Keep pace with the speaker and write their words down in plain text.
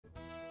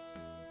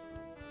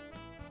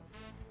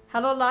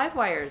Hello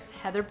Livewires,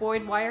 Heather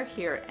Boyd Wire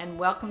here, and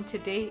welcome to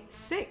day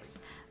 6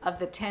 of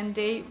the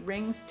 10-day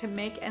Rings to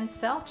Make and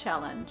Sell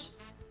challenge.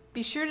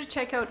 Be sure to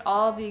check out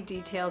all the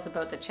details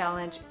about the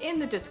challenge in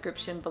the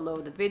description below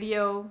the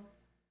video.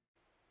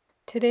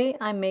 Today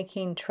I'm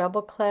making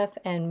treble clef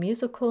and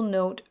musical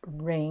note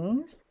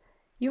rings.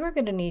 You are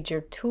going to need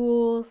your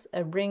tools,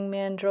 a ring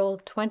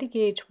mandrel, 20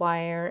 gauge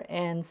wire,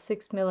 and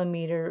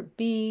 6mm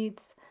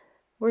beads.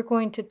 We're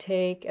going to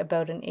take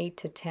about an 8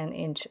 to 10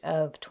 inch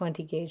of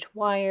 20 gauge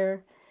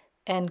wire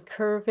and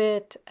curve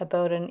it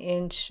about 1.5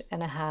 inches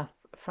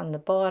from the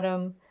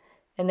bottom,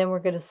 and then we're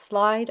going to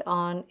slide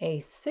on a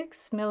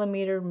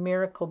 6mm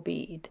miracle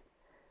bead.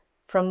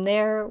 From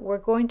there we're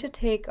going to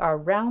take our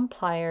round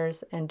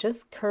pliers and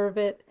just curve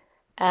it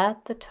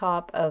at the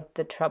top of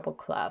the treble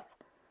clef.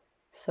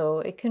 So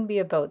it can be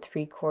about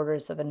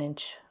 3/4 of an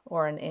inch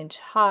or 1 inch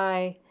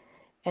high,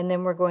 and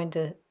then we're going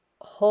to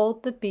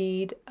hold the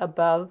bead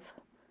above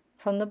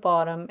from the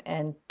bottom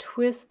and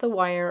twist the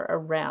wire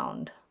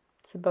around.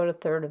 It's about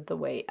 1/3 of the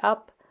way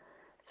up.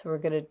 So we're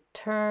going to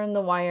turn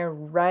the wire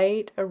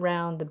right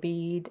around the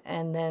bead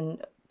and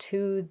then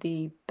to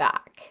the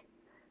back.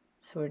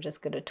 So we're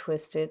just going to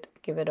twist it,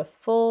 give it a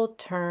full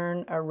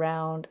turn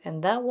around,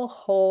 and that will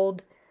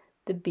hold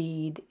the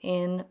bead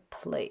in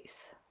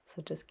place.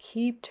 So just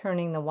keep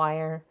turning the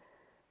wire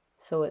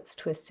so it's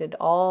twisted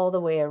all the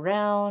way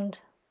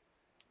around,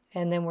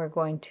 and then we're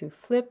going to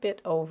flip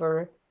it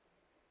over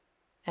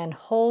and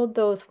hold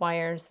those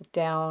wires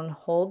down,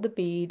 hold the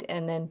bead,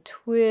 and then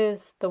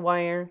twist the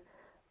wire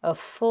a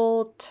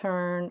full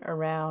turn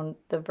around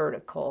the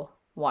vertical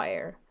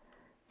wire.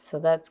 So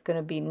that's going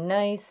to be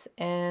nice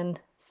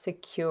and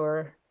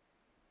secure,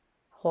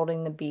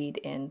 holding the bead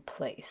in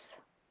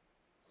place.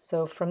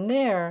 So from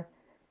there,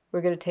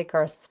 we're going to take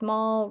our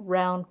small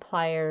round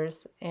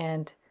pliers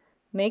and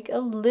make a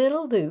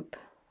little loop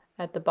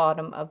at the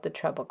bottom of the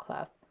treble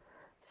clef.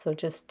 So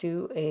just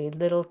do a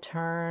little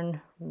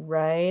turn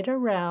right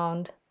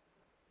around,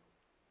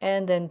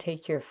 and then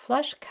take your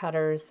flush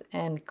cutters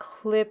and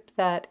clip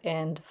that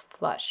end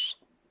flush.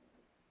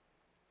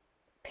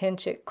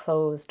 Pinch it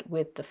closed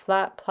with the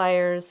flat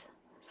pliers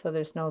so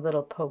there's no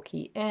little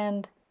pokey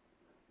end.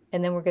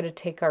 And then we're going to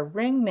take our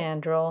ring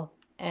mandrel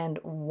and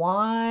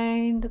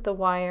wind the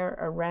wire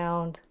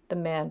around the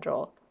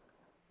mandrel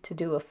to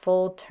do a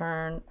full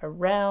turn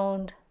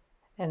around,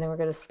 and then we're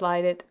going to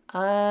slide it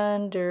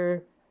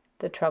under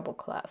the treble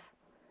clef.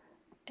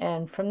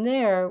 And from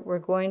there we're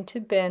going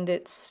to bend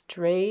it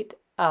straight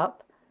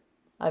up.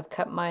 I've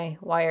cut my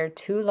wire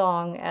too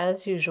long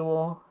as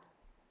usual,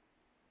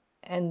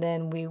 and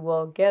then we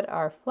will get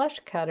our flush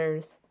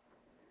cutters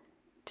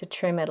to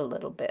trim it a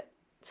little bit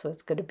so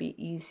it's going to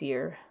be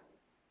easier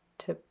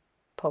to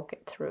poke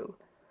it through.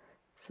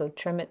 So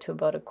trim it to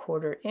about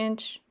 1/4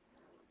 inch,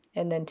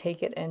 and then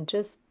take it and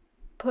just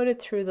put it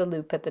through the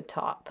loop at the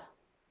top.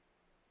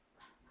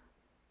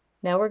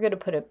 Now we're going to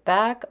put it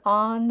back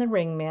on the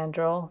ring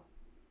mandrel,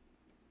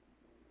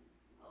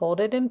 hold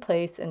it in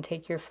place, and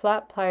take your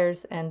flat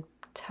pliers and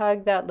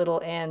tug that little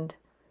end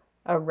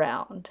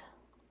around.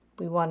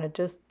 We want to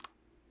just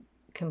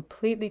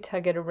completely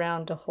tug it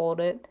around to hold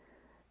it,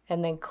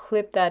 and then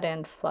clip that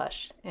end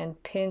flush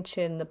and pinch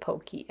in the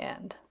pokey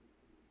end.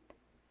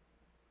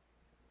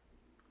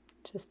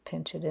 Just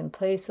pinch it in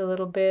place a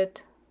little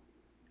bit.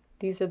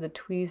 These are the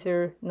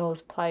tweezer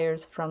nose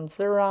pliers from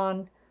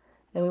Xuron.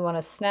 And we want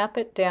to snap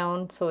it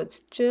down so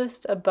it's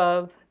just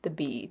above the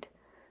bead,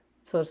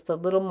 so it's a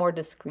little more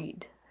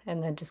discreet,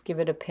 and then just give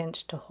it a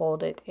pinch to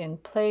hold it in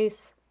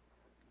place.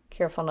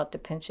 Careful not to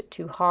pinch it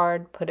too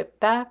hard. Put it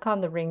back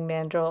on the ring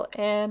mandrel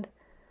and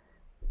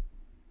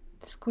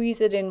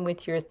squeeze it in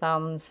with your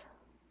thumbs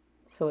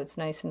so it's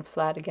nice and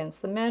flat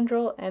against the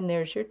mandrel, and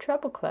there's your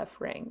treble clef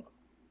ring.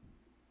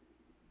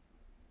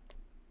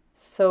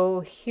 So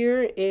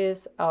here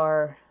is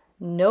our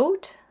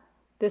note.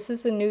 This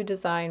is a new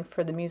design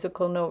for the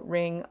musical note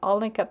ring. I'll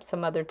link up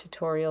some other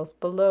tutorials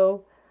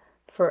below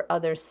for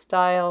other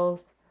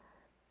styles.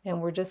 And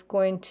we're just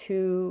going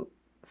to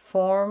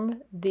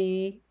form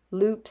the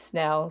loops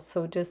now.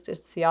 So just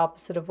it's the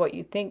opposite of what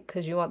you think,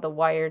 because you want the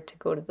wire to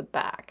go to the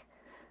back.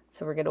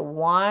 So we're going to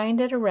wind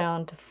it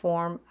around to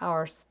form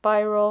our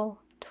spiral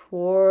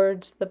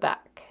towards the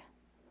back.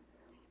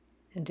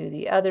 And do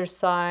the other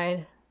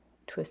side.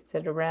 Twist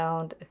it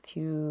around a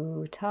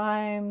few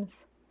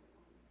times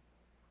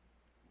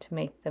to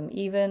make them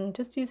even,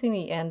 just using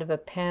the end of a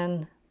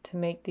pen to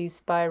make these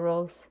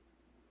spirals.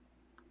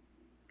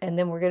 And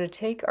then we're going to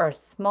take our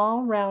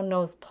small round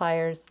nose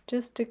pliers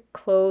just to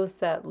close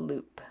that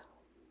loop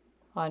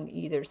on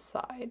either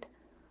side.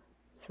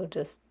 So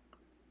just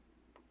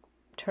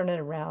turn it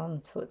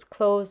around so it's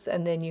closed,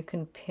 and then you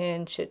can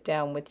pinch it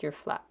down with your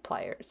flat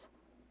pliers.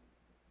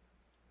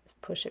 Just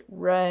push it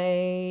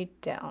right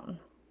down.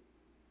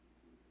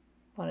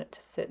 Want it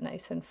to sit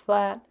nice and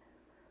flat.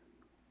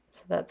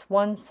 So that's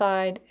one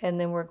side, and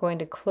then we're going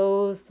to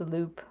close the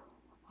loop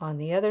on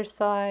the other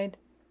side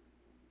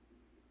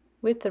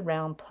with the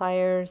round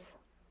pliers.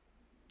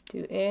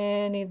 Do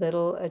any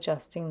little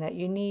adjusting that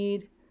you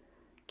need.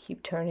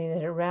 Keep turning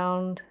it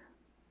around.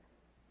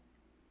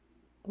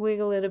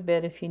 Wiggle it a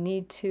bit if you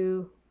need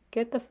to.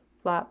 Get the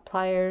flat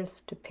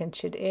pliers to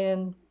pinch it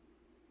in.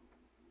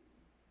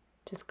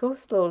 Just go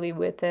slowly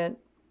with it.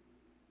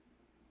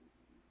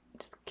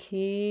 Just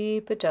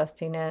keep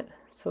adjusting it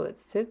so it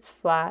sits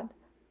flat.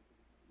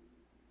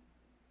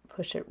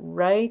 Push it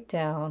right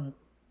down.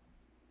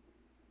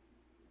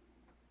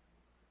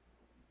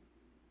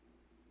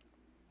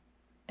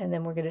 And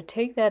then we're going to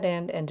take that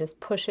end and just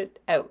push it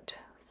out.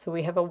 So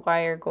we have a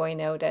wire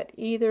going out at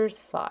either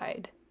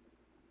side.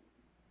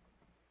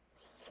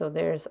 So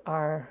there's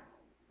our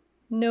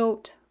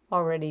note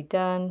already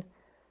done.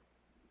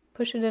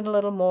 Push it in a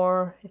little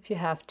more if you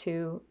have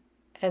to,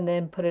 and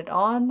then put it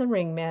on the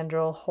ring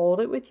mandrel,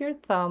 hold it with your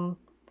thumb,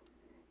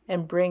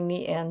 and bring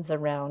the ends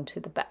around to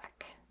the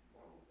back.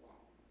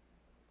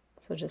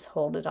 So just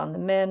hold it on the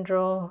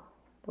mandrel,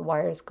 the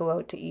wires go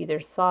out to either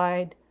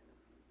side.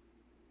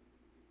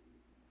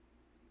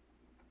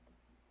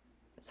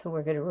 So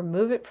we're going to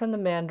remove it from the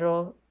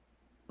mandrel,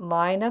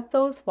 line up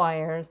those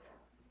wires,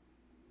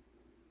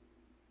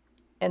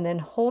 and then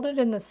hold it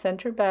in the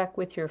center back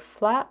with your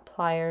flat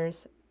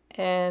pliers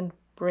and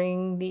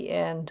bring the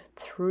end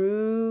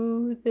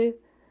through the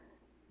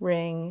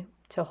ring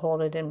to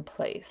hold it in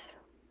place.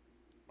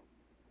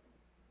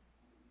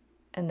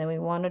 And then we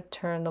want to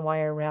turn the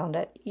wire around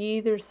at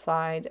either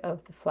side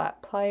of the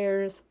flat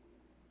pliers,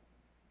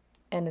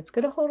 and it's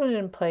going to hold it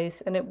in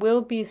place, and it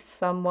will be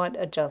somewhat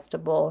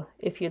adjustable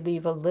if you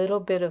leave a little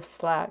bit of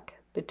slack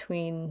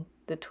between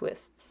the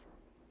twists.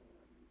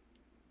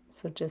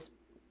 So just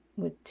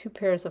with 2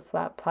 pairs of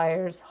flat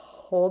pliers,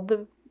 hold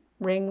the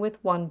ring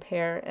with 1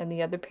 pair, and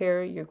the other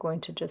pair you're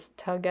going to just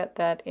tug at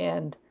that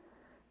end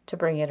to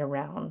bring it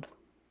around.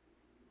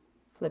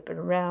 Flip it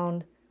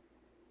around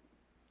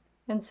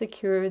and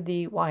secure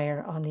the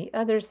wire on the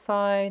other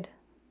side.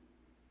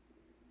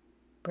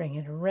 Bring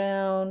it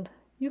around.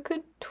 You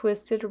could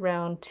twist it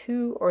around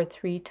 2 or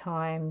 3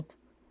 times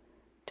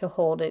to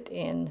hold it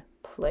in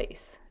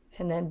place,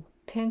 and then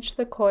pinch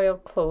the coil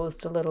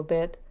closed a little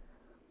bit.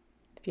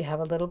 If you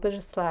have a little bit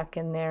of slack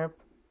in there,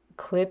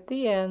 clip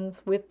the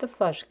ends with the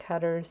flush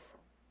cutters.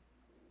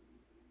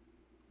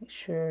 Make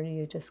sure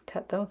you just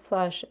cut them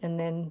flush, and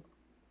then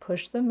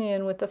push them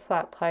in with the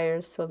flat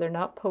pliers so they're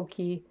not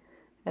pokey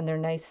and they're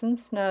nice and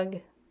snug.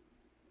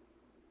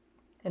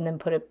 And then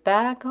put it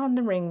back on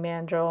the ring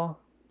mandrel,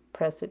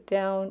 press it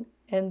down,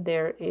 and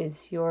there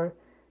is your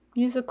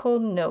musical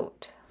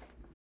note.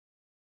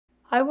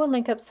 I will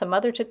link up some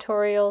other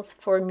tutorials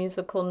for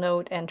musical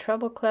note and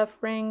treble clef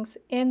rings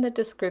in the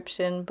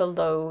description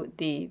below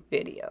the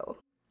video.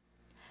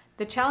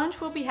 The challenge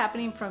will be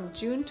happening from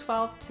June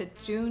 12th to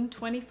June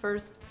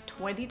 21st,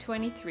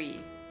 2023.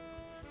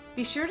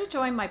 Be sure to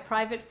join my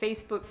private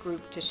Facebook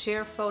group to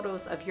share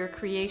photos of your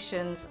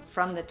creations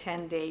from the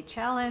 10-day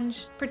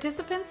challenge.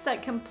 Participants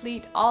that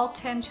complete all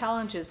 10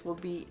 challenges will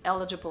be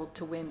eligible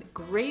to win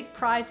great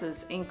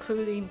prizes,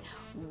 including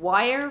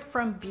wire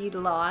from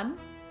Beadalon,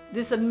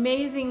 this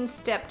amazing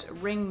stepped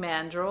ring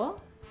mandrel,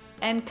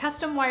 and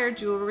custom wire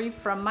jewelry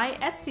from my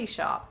Etsy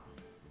shop.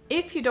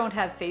 If you don't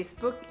have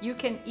Facebook, you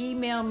can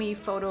email me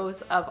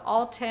photos of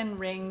all 10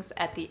 rings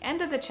at the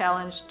end of the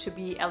challenge to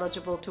be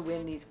eligible to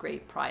win these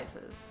great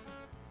prizes.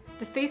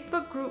 The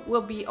Facebook group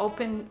will be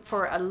open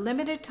for a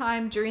limited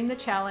time during the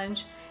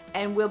challenge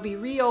and will be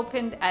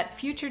reopened at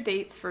future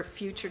dates for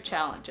future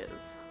challenges.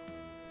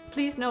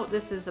 Please note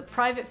this is a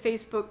private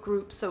Facebook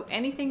group, so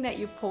anything that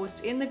you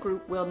post in the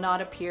group will not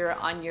appear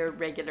on your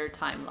regular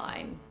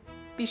timeline.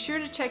 Be sure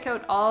to check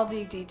out all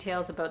the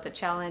details about the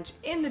challenge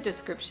in the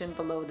description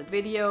below the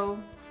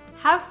video.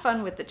 Have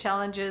fun with the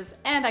challenges,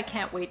 and I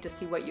can't wait to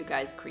see what you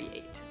guys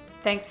create.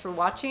 Thanks for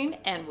watching,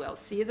 and we'll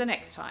see you the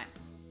next time.